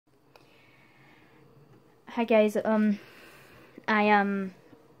Hi guys, I am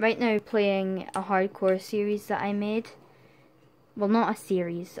right now playing a hardcore series that I made. Well, not a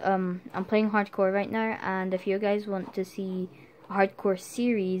series, I'm playing hardcore right now, and if you guys want to see a hardcore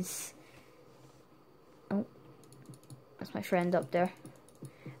series... Oh, that's my friend up there.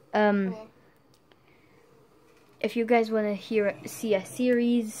 If you guys want to see a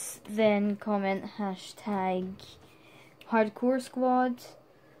series, then comment hashtag hardcore squad.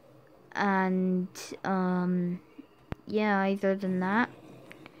 And yeah, other than that,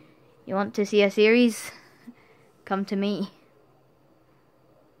 you want to see a series, come to me,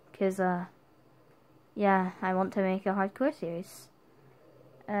 because yeah, I want to make a hardcore series.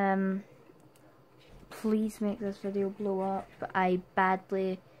 Please make this video blow up. I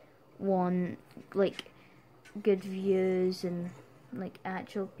badly want like good views and like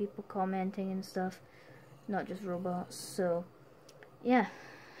actual people commenting and stuff, not just robots. So yeah,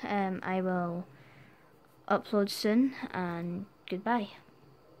 I will upload soon, and goodbye.